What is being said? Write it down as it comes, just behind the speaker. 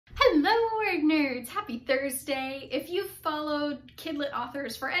Hello word nerds! Happy Thursday! If you've followed Kidlit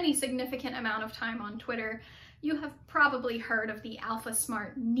authors for any significant amount of time on Twitter, you have probably heard of the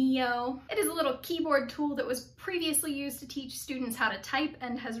Alphasmart Neo. It is a little keyboard tool that was previously used to teach students how to type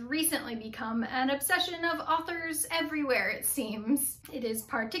and has recently become an obsession of authors everywhere, it seems. It is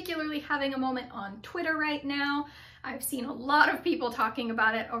particularly having a moment on Twitter right now. I've seen a lot of people talking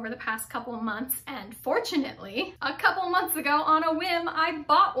about it over the past couple of months, and fortunately, a couple months ago on a whim, I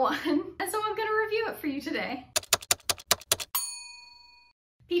bought one, and so I'm gonna review it for you today.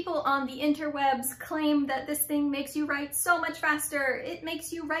 People on the interwebs claim that this thing makes you write so much faster. It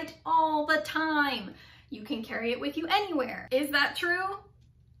makes you write all the time. You can carry it with you anywhere. Is that true?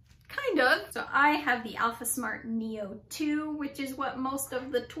 Kind of. So I have the Alphasmart Neo 2, which is what most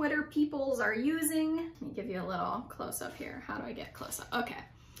of the Twitter peoples are using. Let me give you a little close up here. How do I get close up? Okay.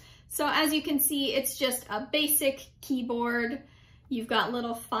 So as you can see, it's just a basic keyboard. You've got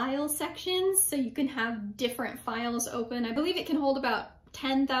little file sections, so you can have different files open. I believe it can hold about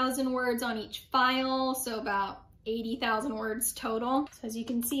 10,000 words on each file, so about 80,000 words total. So as you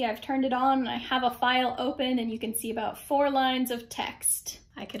can see, I've turned it on and I have a file open and you can see about 4 lines of text.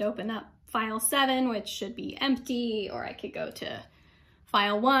 I could open up file 7, which should be empty, or I could go to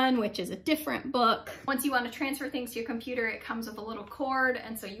file 1, which is a different book. Once you want to transfer things to your computer, it comes with a little cord,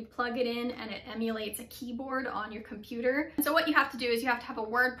 and so you plug it in and it emulates a keyboard on your computer. And so what you have to do is you have to have a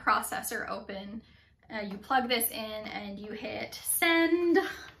word processor open. You plug this in and you hit send,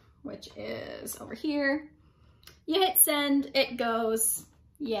 which is over here. You hit send, it goes,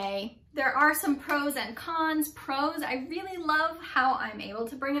 yay. There are some pros and cons. Pros, I really love how I'm able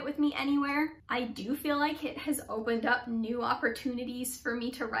to bring it with me anywhere. I do feel like it has opened up new opportunities for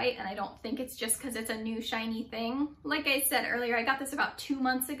me to write, and I don't think it's just because it's a new shiny thing. Like I said earlier, I got this about 2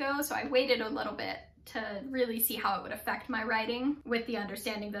 months ago, so I waited a little bit to really see how it would affect my writing, with the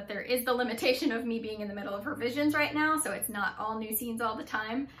understanding that there is the limitation of me being in the middle of revisions right now, so it's not all new scenes all the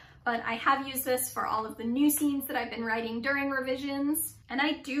time. But I have used this for all of the new scenes that I've been writing during revisions, and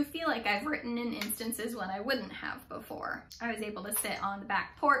I do feel like I've written in instances when I wouldn't have before. I was able to sit on the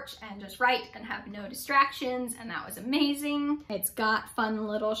back porch and just write and have no distractions, and that was amazing. It's got fun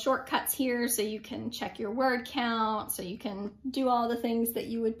little shortcuts here so you can check your word count, so you can do all the things that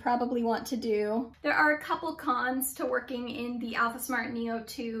you would probably want to do. There are a couple cons to working in the Alphasmart Neo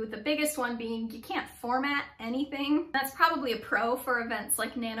 2, the biggest one being you can't format anything. That's probably a pro for events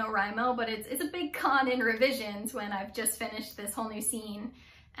like NaNoWriMo, but it's a big con in revisions when I've just finished this whole new scene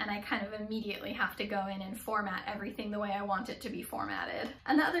and I kind of immediately have to go in and format everything the way I want it to be formatted.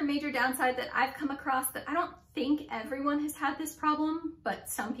 Another major downside that I've come across that I don't think everyone has had this problem, but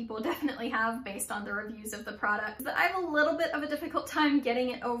some people definitely have based on the reviews of the product, is that I have a little bit of a difficult time getting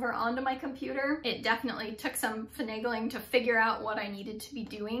it over onto my computer. It definitely took some finagling to figure out what I needed to be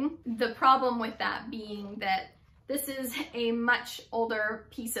doing. The problem with that being that this is a much older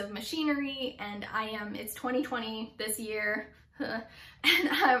piece of machinery, and it's 2020 this year, and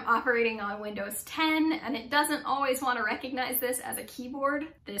I'm operating on Windows 10, and it doesn't always want to recognize this as a keyboard.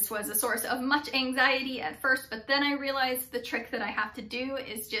 This was a source of much anxiety at first, but then I realized the trick that I have to do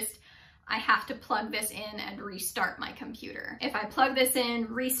is just I have to plug this in and restart my computer. If I plug this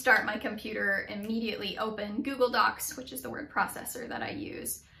in, restart my computer, immediately open Google Docs, which is the word processor that I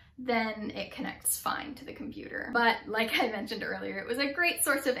use, then it connects fine to the computer. But like I mentioned earlier, it was a great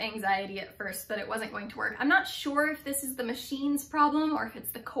source of anxiety at first that it wasn't going to work. I'm not sure if this is the machine's problem or if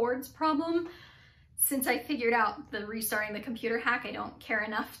it's the cord's problem. Since I figured out the restarting the computer hack, I don't care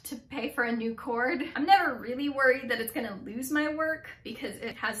enough to pay for a new cord. I'm never really worried that it's gonna lose my work because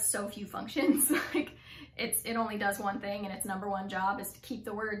it has so few functions. Like it only does one thing, and its #1 job is to keep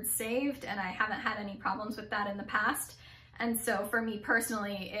the words saved, and I haven't had any problems with that in the past. And so for me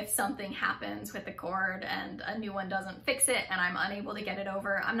personally, if something happens with the cord and a new one doesn't fix it and I'm unable to get it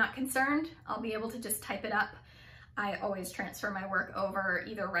over, I'm not concerned. I'll be able to just type it up. I always transfer my work over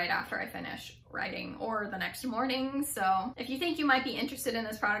either right after I finish writing or the next morning. So if you think you might be interested in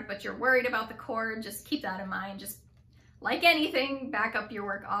this product but you're worried about the cord, just keep that in mind. Just like anything, back up your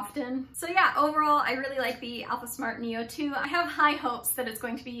work often. So yeah, overall, I really like the Alphasmart Neo 2. I have high hopes that it's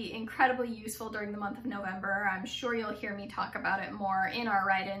going to be incredibly useful during the month of November. I'm sure you'll hear me talk about it more in our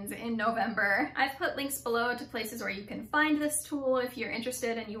write-ins in November. I've put links below to places where you can find this tool if you're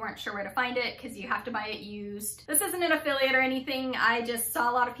interested and you weren't sure where to find it because you have to buy it used. This isn't an affiliate or anything. I just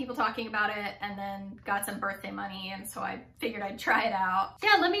saw a lot of people talking about it and then got some birthday money, and so I figured I'd try it out.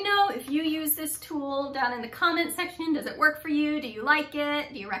 Yeah, let me know if you use this tool down in the comment section. Does it it work for you? Do you like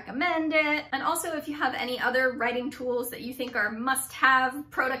it? Do you recommend it? And also, if you have any other writing tools that you think are must-have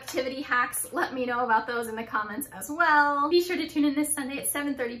productivity hacks, let me know about those in the comments as well. Be sure to tune in this Sunday at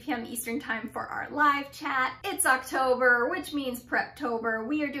 7:30 p.m. Eastern Time for our live chat. It's October, which means Preptober.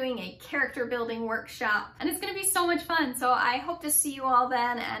 We are doing a character building workshop, and it's gonna be so much fun. So I hope to see you all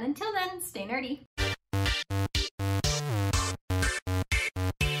then, and until then, stay nerdy.